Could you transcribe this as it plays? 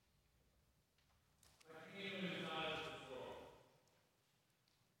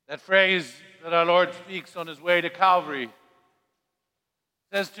That phrase that our Lord speaks on his way to Calvary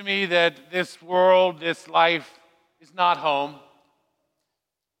says to me that this world, this life, is not home.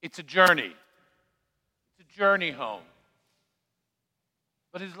 It's a journey. It's a journey home.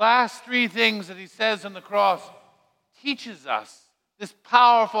 But his last three things that he says on the cross teaches us this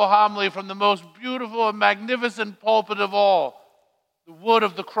powerful homily from the most beautiful and magnificent pulpit of all, the wood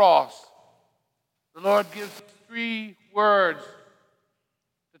of the cross. The Lord gives us three words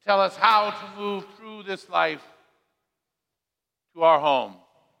to tell us how to move through this life to our home,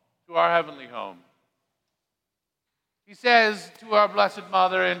 to our heavenly home. He says to our Blessed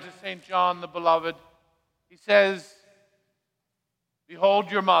Mother and to St. John the Beloved, he says,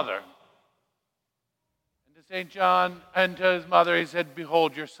 "Behold your mother." And to St. John and to his mother, he said,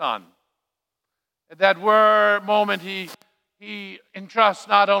 "Behold your son." At that moment, he entrusts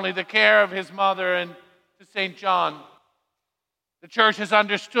not only the care of his mother and to St. John. The church has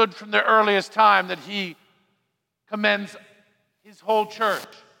understood from the earliest time that he commends his whole church,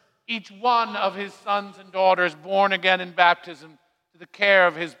 each one of his sons and daughters born again in baptism, to the care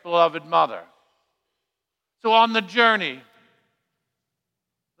of his beloved mother. So on the journey,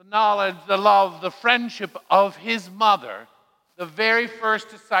 the knowledge, the love, the friendship of his mother, the very first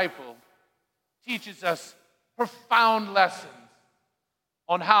disciple, teaches us profound lessons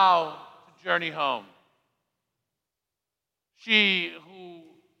on how to journey home. She who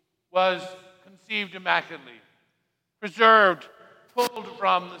was conceived immaculately, preserved, pulled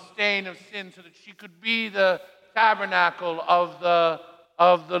from the stain of sin so that she could be the tabernacle of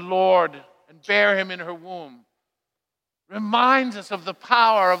the Lord and bear him in her womb, reminds us of the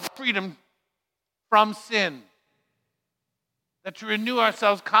power of freedom from sin. That to renew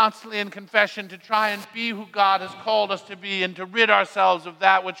ourselves constantly in confession, to try and be who God has called us to be, and to rid ourselves of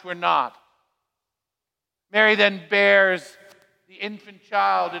that which we're not. Mary then bears the infant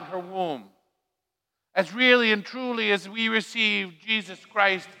child in her womb. As really and truly as we receive Jesus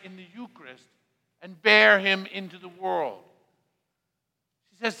Christ in the Eucharist and bear him into the world.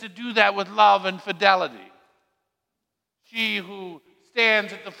 She says to do that with love and fidelity. She who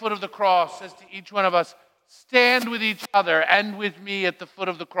stands at the foot of the cross says to each one of us, stand with each other and with me at the foot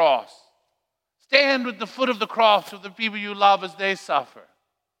of the cross. Stand with the foot of the cross of the people you love as they suffer.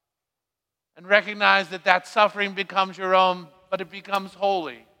 And recognize that that suffering becomes your own, but it becomes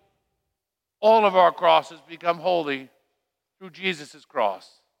holy. All of our crosses become holy through Jesus'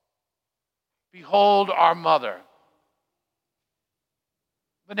 cross. Behold our mother.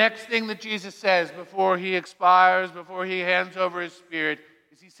 The next thing that Jesus says before he expires, before he hands over his spirit,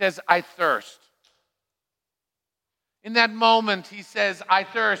 is he says, I thirst. In that moment, he says, I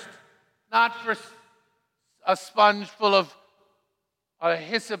thirst, not for a sponge full of a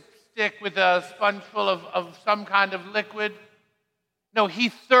hyssop stick with a sponge full of some kind of liquid. No, he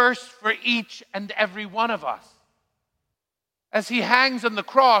thirsts for each and every one of us. As he hangs on the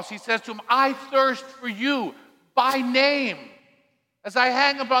cross, he says to him, I thirst for you by name. As I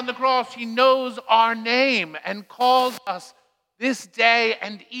hang upon the cross, he knows our name and calls us this day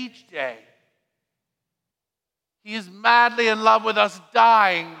and each day. He is madly in love with us,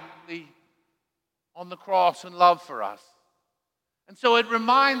 dying on the cross in love for us. And so it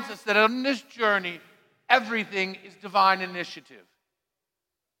reminds us that on this journey, everything is divine initiative.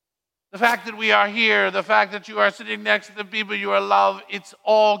 The fact that we are here, the fact that you are sitting next to the people you love, it's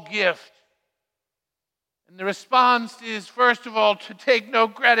all gift. And the response is, first of all, to take no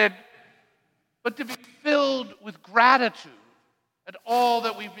credit, but to be filled with gratitude at all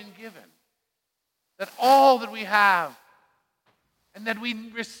that we've been given, that all that we have, and that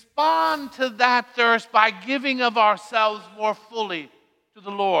we respond to that thirst by giving of ourselves more fully to the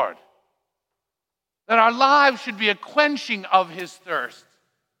Lord. That our lives should be a quenching of his thirst.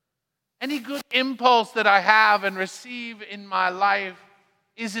 Any good impulse that I have and receive in my life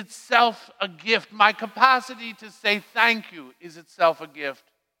is itself a gift. My capacity to say thank you is itself a gift.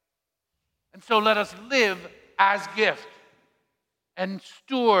 And so let us live as gift and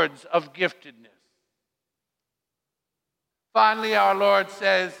stewards of giftedness. Finally, our Lord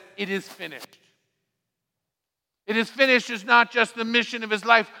says, it is finished. It is finished is not just the mission of his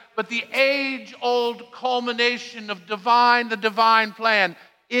life, but the age-old culmination of the divine plan.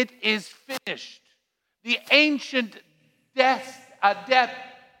 It is finished. The ancient debt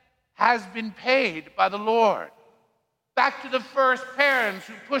has been paid by the Lord. Back to the first parents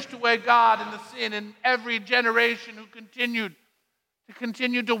who pushed away God in the sin, and every generation who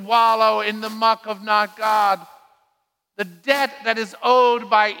continued to wallow in the muck of not God. The debt that is owed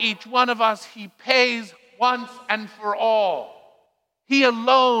by each one of us, he pays once and for all. He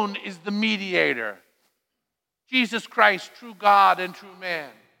alone is the mediator. Jesus Christ, true God and true man.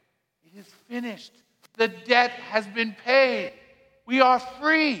 It is finished. The debt has been paid. We are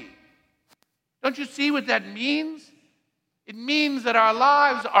free. Don't you see what that means? It means that our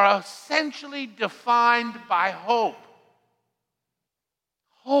lives are essentially defined by hope.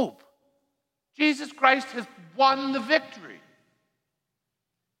 Hope. Jesus Christ has won the victory.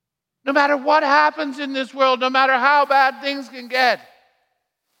 No matter what happens in this world, no matter how bad things can get,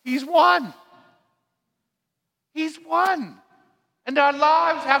 He's won. He's won. And our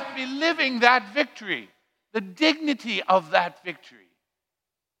lives have to be living that victory, the dignity of that victory.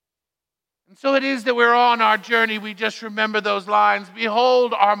 And so it is that we're on our journey. We just remember those lines.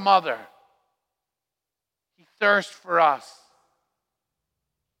 Behold our mother. He thirsts for us.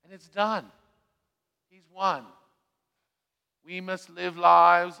 And it's done. He's won. We must live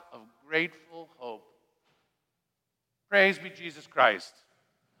lives of grateful hope. Praise be Jesus Christ.